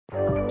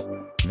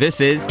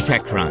This is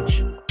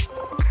TechCrunch.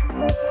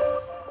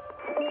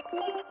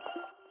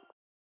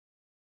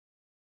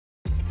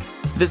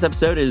 This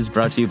episode is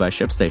brought to you by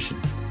ShipStation.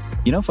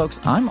 You know, folks,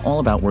 I'm all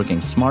about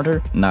working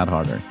smarter, not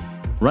harder.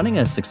 Running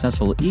a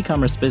successful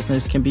e-commerce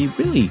business can be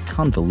really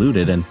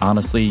convoluted, and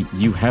honestly,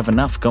 you have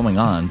enough going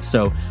on,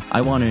 so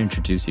I want to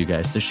introduce you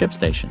guys to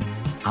ShipStation.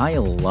 I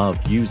love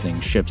using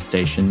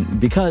ShipStation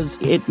because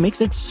it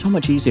makes it so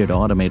much easier to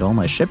automate all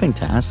my shipping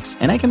tasks,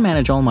 and I can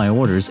manage all my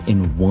orders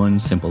in one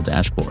simple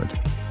dashboard.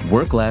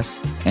 Work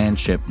less and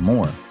ship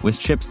more with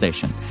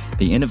ShipStation,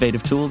 the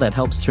innovative tool that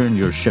helps turn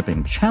your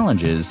shipping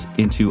challenges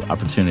into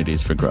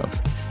opportunities for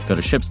growth. Go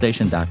to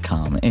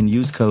ShipStation.com and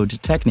use code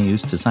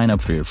TechNews to sign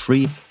up for your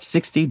free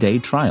 60-day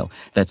trial.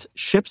 That's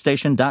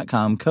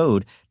ShipStation.com,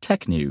 code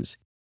TechNews.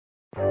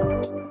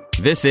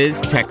 This is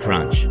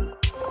TechCrunch.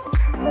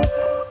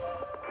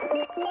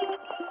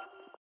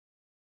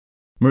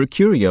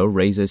 Mercuryo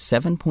raises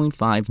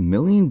 $7.5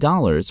 million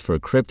for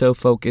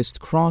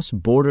crypto-focused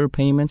cross-border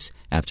payments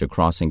after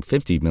crossing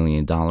 $50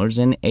 million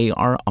in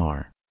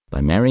ARR.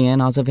 By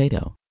Marianne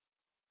Azevedo.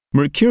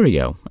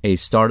 Mercuryo, a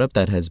startup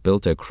that has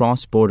built a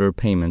cross-border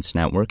payments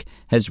network,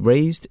 has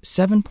raised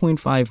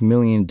 $7.5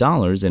 million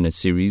in a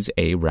Series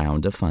A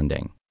round of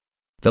funding.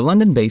 The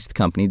London-based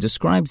company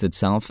describes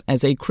itself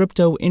as a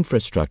crypto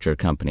infrastructure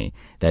company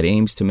that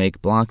aims to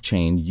make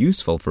blockchain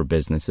useful for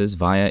businesses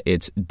via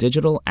its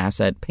digital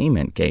asset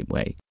payment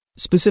gateway.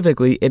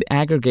 Specifically, it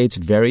aggregates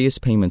various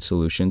payment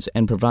solutions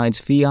and provides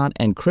fiat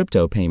and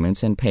crypto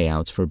payments and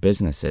payouts for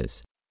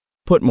businesses.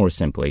 Put more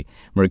simply,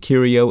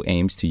 Mercuryo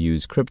aims to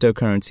use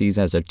cryptocurrencies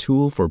as a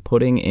tool for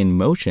putting in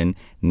motion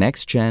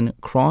next-gen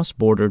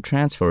cross-border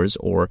transfers,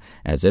 or,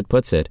 as it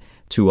puts it,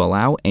 to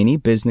allow any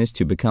business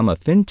to become a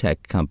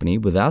fintech company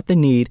without the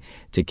need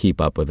to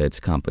keep up with its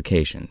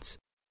complications.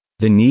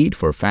 The need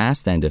for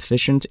fast and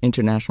efficient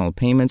international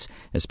payments,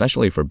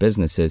 especially for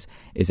businesses,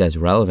 is as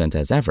relevant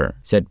as ever,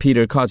 said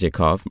Peter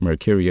Kozyakov,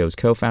 Mercuryo's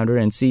co-founder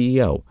and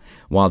CEO.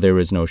 While there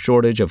is no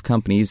shortage of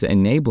companies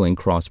enabling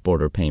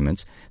cross-border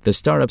payments, the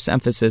startup's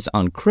emphasis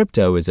on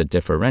crypto is a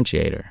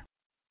differentiator.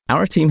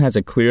 Our team has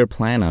a clear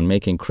plan on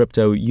making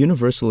crypto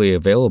universally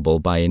available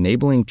by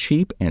enabling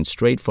cheap and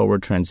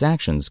straightforward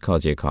transactions,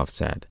 Kozyakov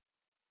said.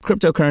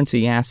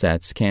 Cryptocurrency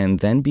assets can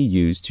then be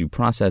used to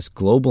process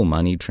global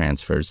money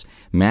transfers,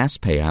 mass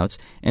payouts,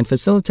 and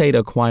facilitate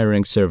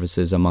acquiring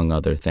services, among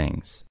other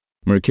things.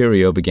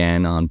 Mercuryo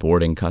began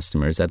onboarding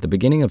customers at the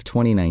beginning of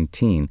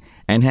 2019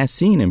 and has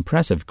seen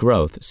impressive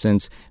growth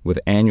since, with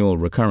annual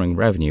recurring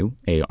revenue,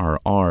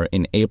 ARR,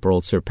 in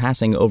April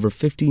surpassing over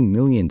 $50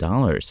 million.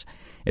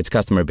 Its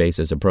customer base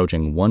is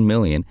approaching 1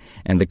 million,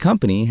 and the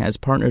company has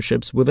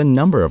partnerships with a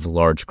number of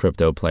large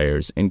crypto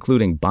players,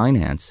 including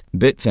Binance,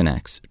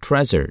 Bitfinex,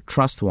 Trezor,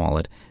 Trust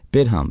Wallet,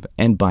 BitHump,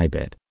 and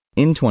Bybit.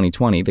 In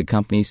 2020, the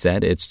company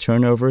said its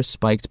turnover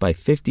spiked by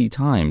 50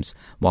 times,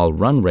 while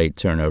run rate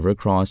turnover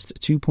crossed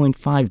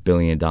 $2.5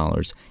 billion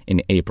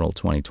in April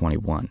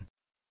 2021.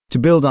 To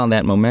build on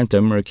that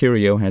momentum,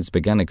 Mercuryo has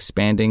begun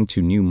expanding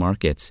to new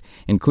markets,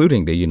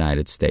 including the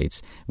United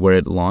States, where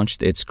it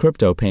launched its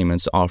crypto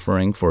payments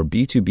offering for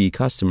B2B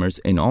customers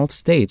in all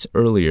states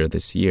earlier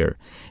this year.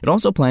 It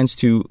also plans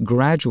to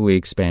gradually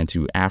expand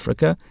to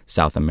Africa,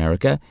 South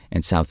America,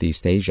 and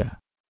Southeast Asia.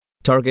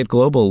 Target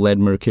Global led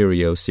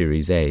Mercuryo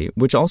Series A,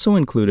 which also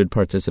included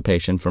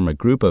participation from a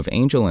group of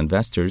angel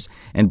investors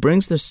and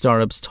brings the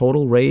startup's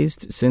total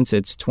raised since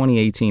its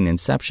 2018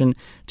 inception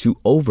to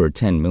over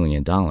 $10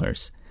 million.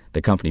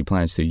 The company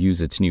plans to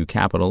use its new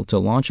capital to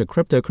launch a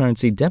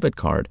cryptocurrency debit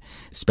card,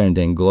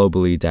 spending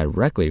globally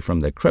directly from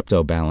the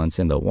crypto balance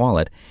in the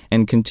wallet,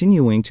 and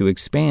continuing to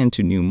expand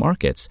to new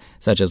markets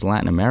such as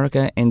Latin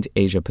America and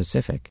Asia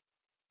Pacific.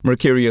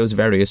 Mercuryo's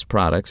various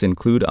products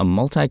include a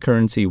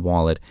multi-currency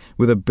wallet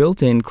with a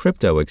built-in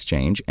crypto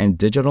exchange and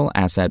digital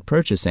asset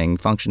purchasing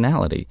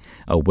functionality,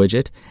 a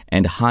widget,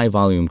 and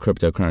high-volume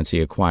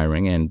cryptocurrency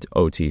acquiring and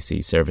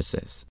OTC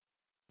services.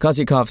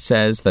 Kozyakov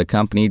says the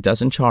company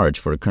doesn't charge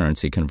for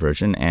currency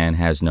conversion and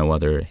has no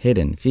other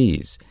hidden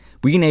fees.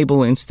 We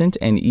enable instant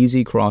and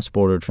easy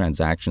cross-border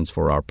transactions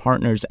for our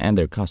partners and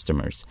their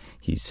customers,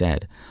 he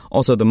said.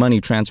 Also, the money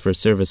transfer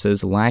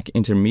services lack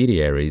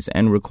intermediaries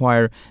and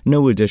require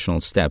no additional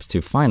steps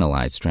to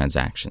finalize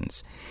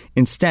transactions.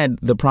 Instead,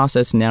 the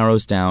process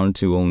narrows down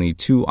to only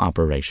two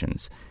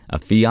operations: a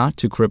fiat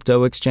to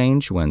crypto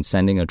exchange when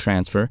sending a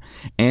transfer,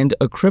 and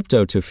a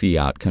crypto to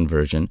fiat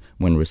conversion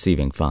when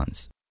receiving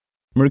funds.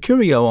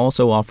 Mercuryo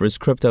also offers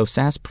crypto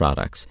SaaS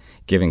products,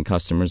 giving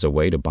customers a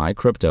way to buy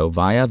crypto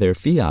via their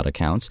fiat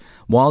accounts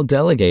while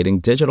delegating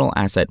digital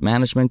asset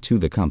management to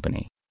the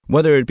company.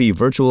 Whether it be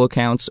virtual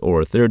accounts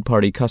or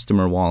third-party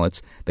customer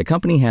wallets, the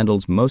company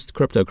handles most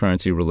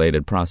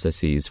cryptocurrency-related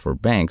processes for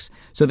banks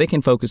so they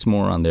can focus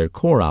more on their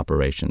core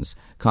operations,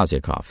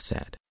 Kozyakov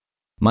said.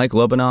 Mike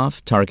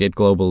Lobanov, Target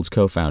Global's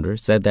co-founder,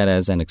 said that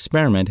as an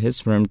experiment, his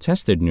firm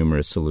tested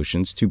numerous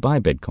solutions to buy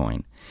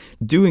Bitcoin.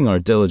 Doing our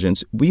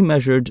diligence, we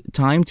measured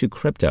time to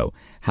crypto,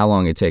 how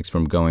long it takes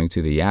from going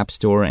to the App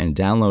Store and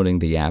downloading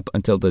the app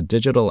until the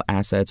digital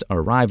assets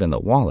arrive in the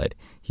wallet,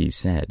 he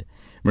said.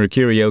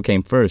 Mercuryo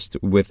came first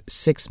with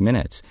 6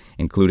 minutes,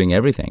 including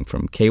everything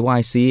from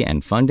KYC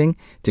and funding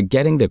to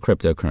getting the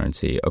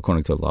cryptocurrency,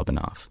 according to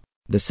Lobanov.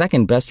 The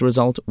second best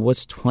result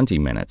was 20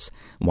 minutes,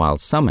 while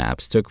some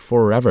apps took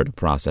forever to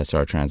process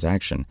our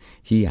transaction,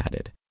 he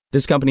added.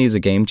 This company is a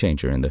game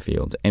changer in the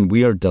field, and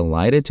we are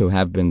delighted to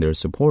have been their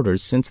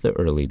supporters since the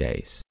early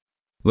days.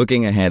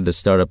 Looking ahead, the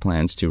startup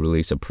plans to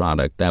release a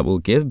product that will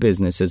give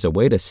businesses a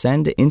way to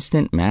send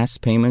instant mass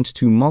payments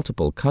to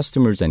multiple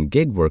customers and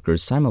gig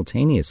workers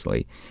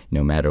simultaneously,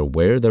 no matter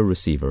where the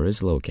receiver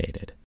is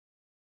located.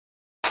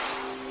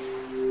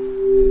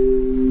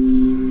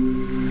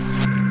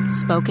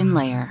 Spoken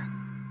Layer.